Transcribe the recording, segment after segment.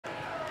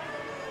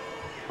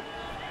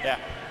Yeah.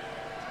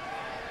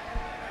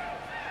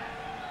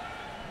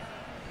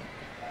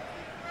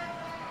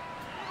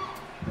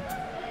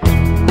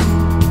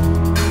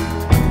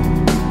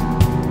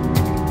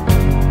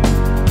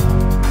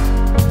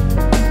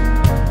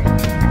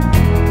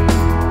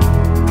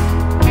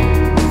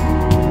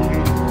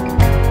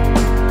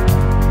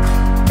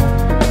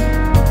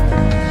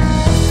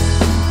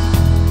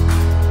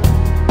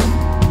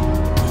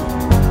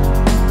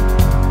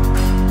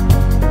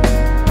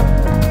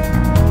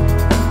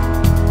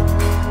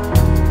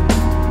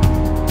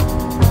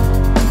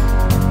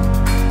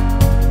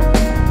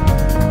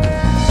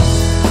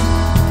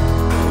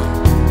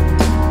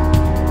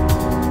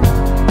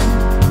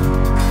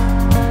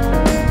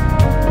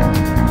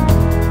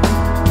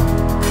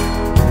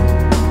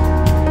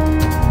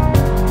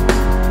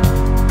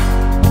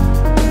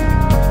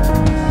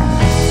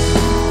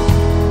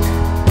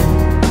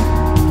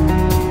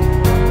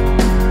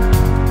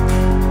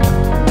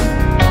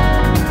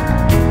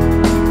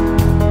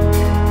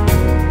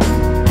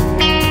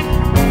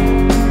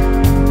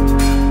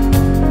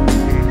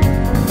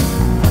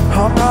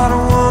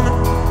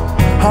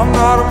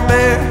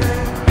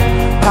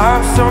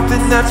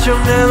 that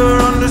you'll never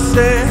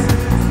understand.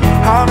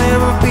 I'll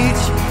never beat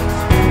you,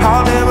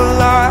 I'll never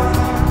lie.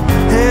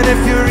 And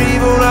if you're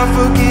evil, I'll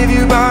forgive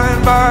you by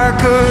and by.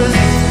 'Cause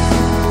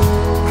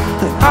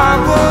I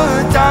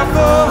would die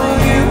for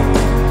you,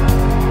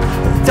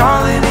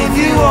 darling, if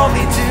you want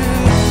me to.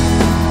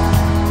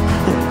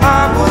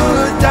 I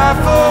would die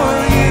for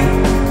you.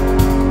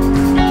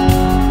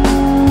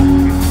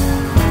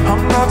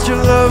 I'm not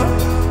your lover,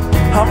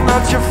 I'm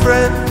not your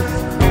friend.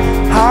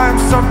 I'm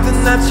something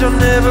that you'll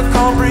never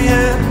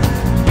comprehend.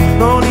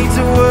 No need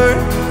to worry,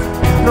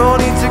 no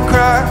need to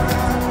cry.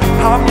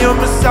 I'm your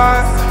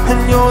Messiah, and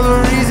you're the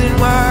reason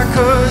why.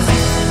 'Cause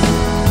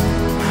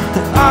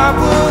I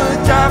would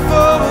die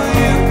for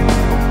you,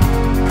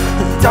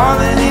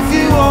 darling, if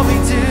you want me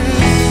to.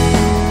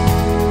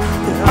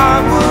 I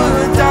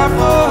would die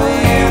for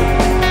you.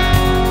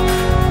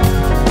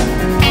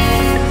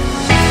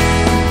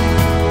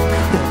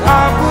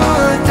 I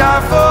would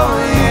die for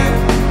you,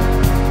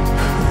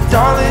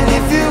 darling,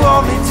 if you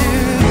want me to.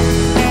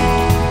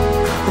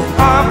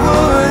 I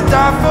would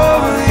die for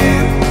you.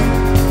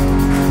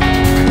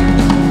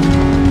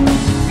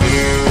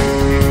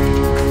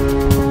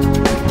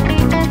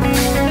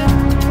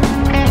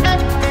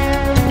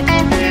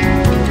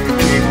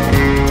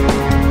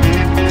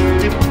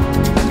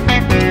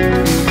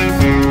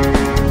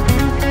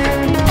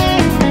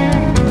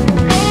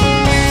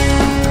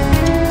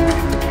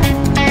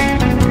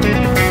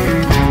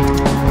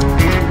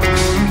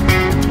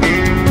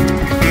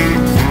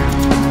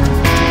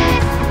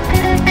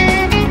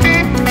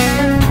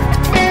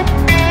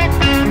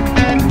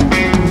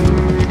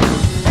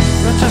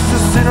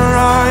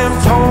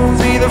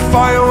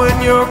 Fire when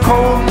you're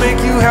cold, make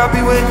you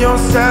happy when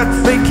you're sad,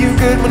 make you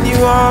good when you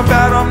are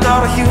bad. I'm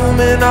not a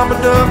human, I'm a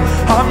dove.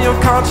 I'm your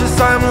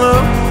conscience, I am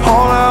love.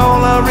 All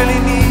I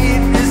really need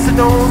is to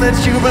know that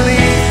you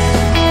believe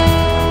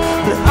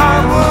that I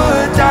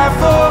would die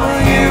for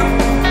you,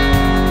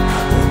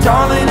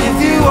 darling, if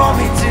you want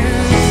me to.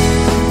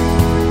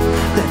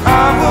 That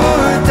I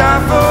would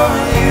die for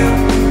you.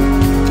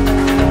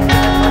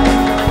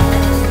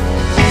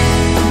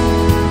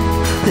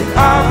 That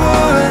I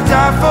would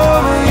die for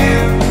you,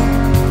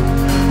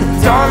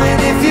 darling,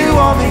 if you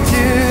want me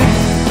to.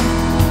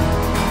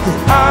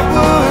 I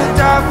would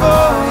die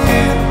for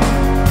you.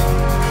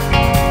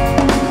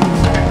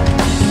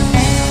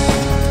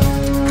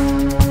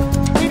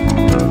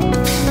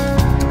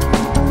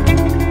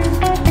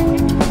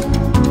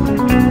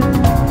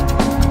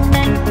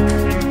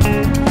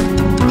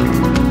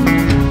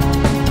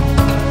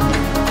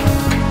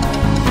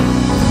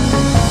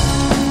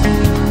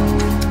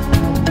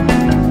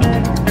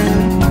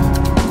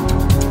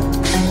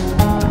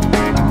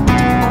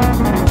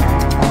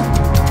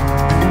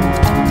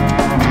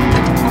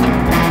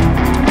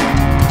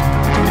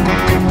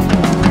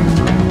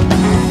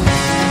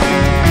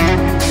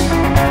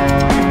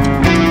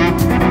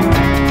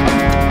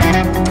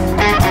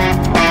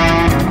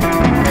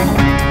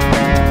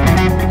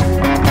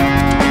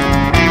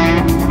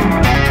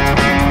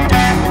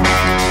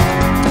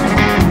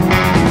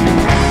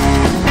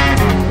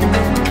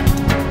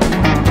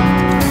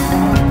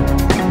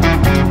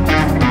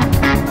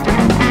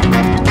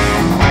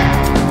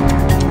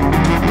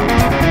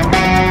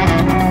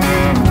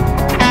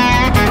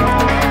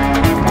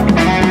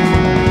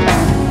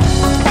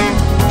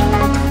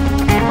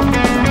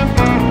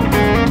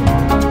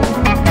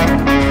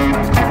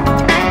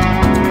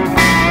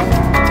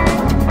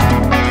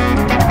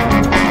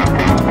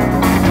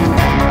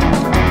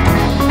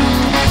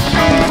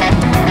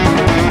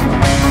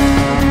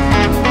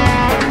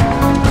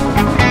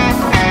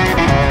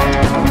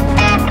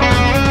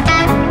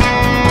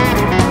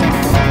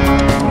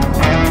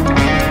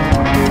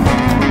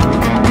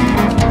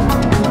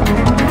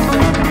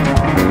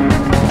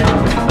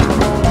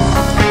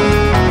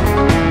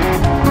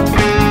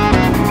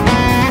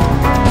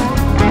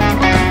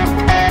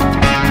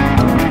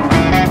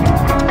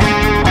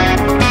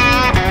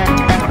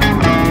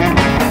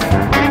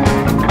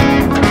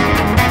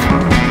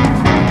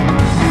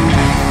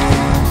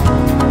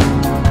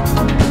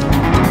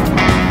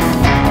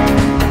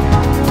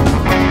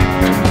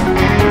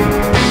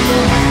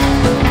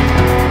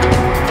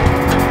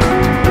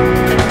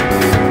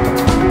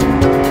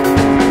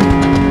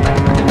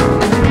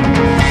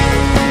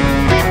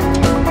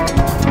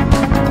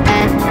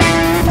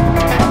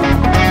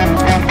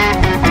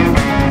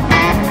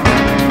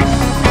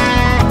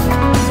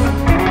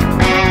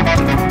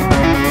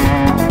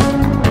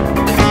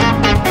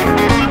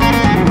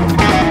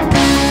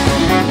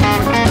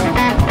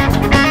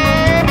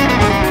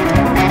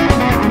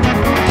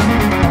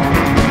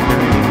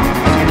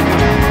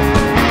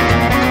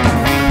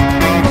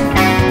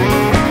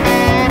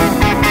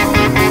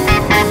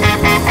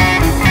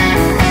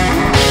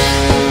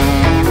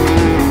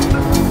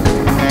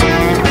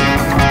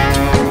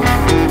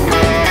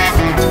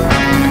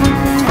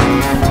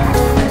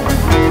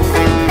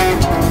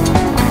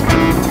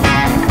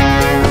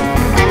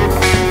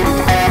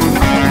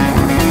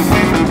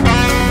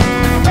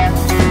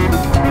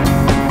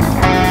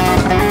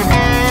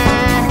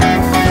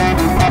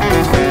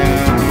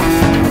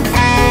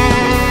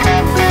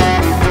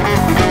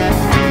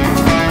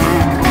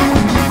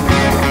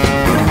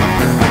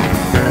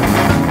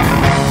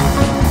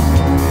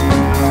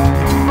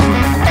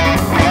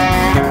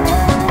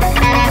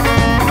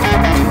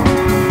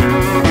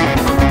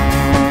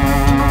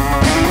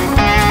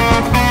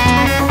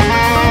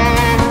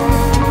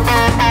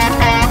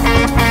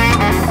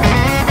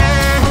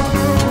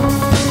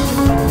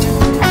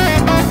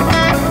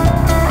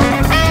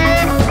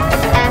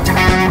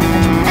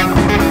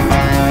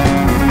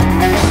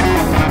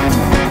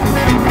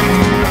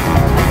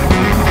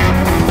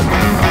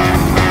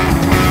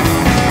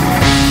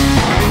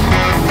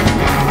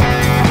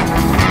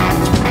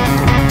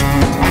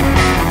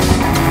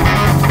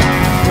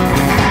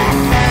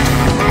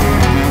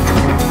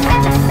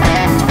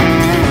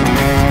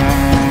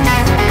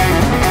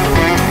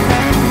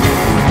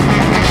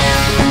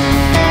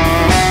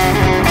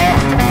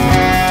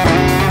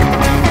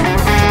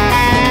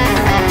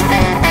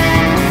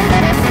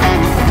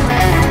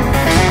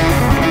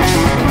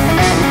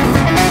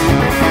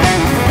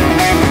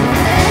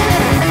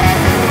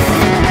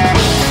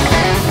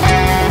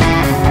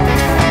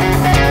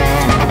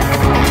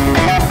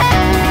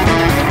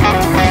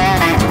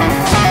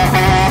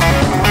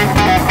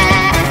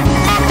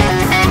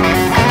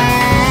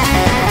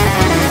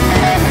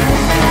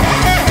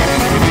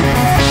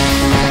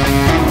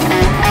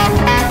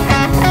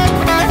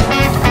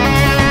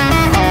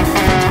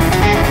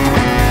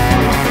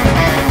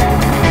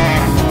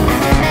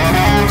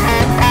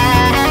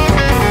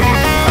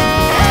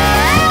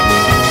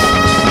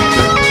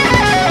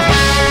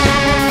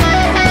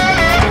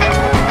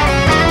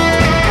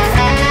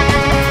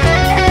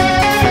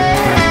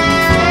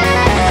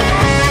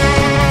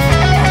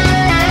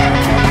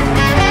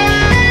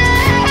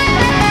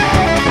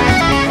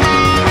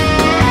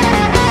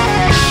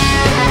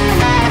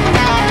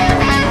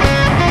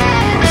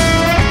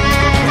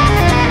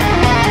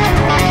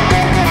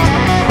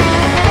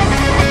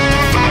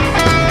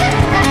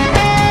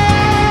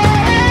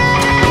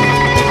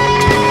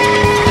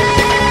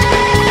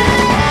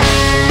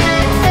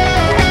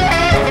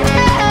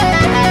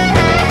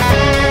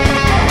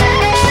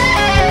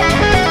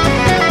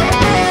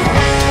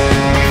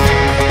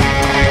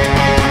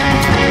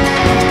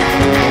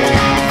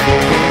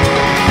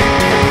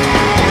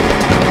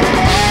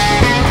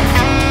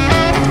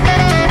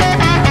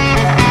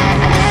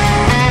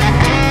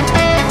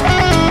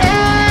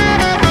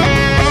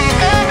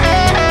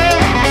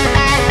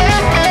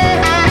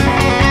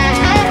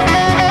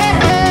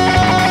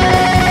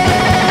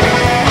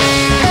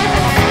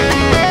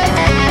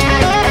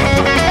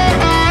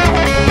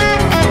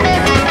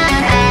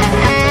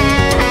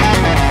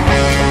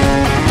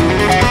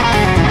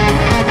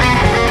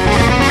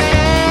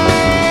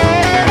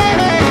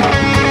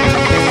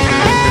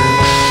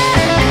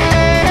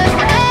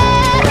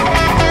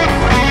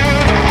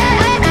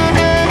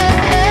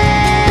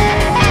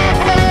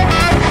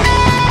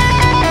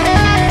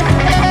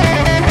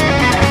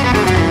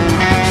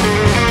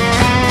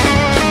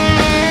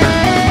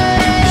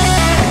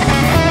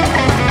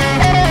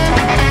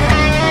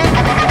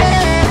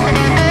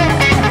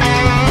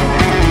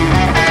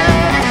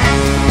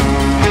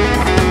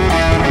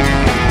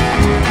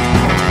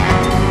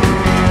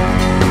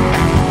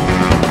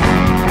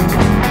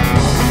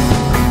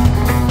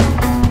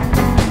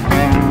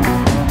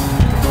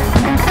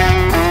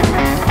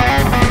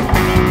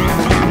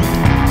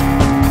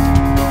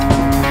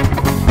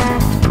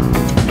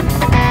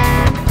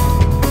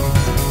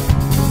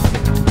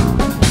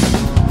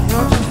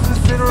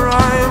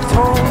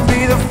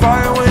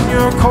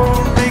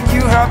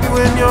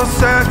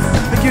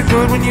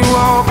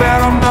 are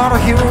bad, I'm not a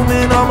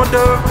human, I'm a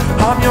dove.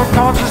 I'm your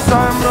conscience,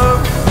 I'm love.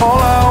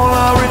 All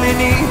I really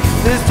need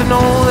is to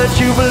know that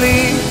you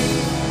believe.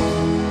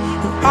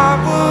 I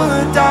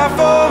would die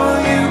for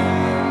you,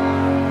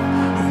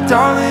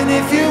 darling,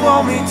 if you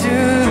want me to.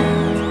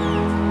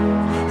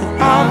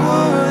 I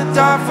would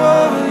die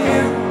for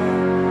you.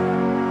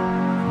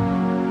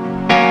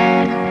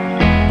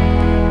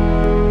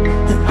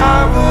 I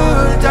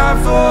would die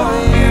for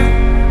you,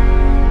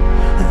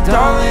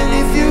 darling,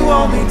 if you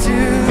want me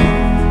to.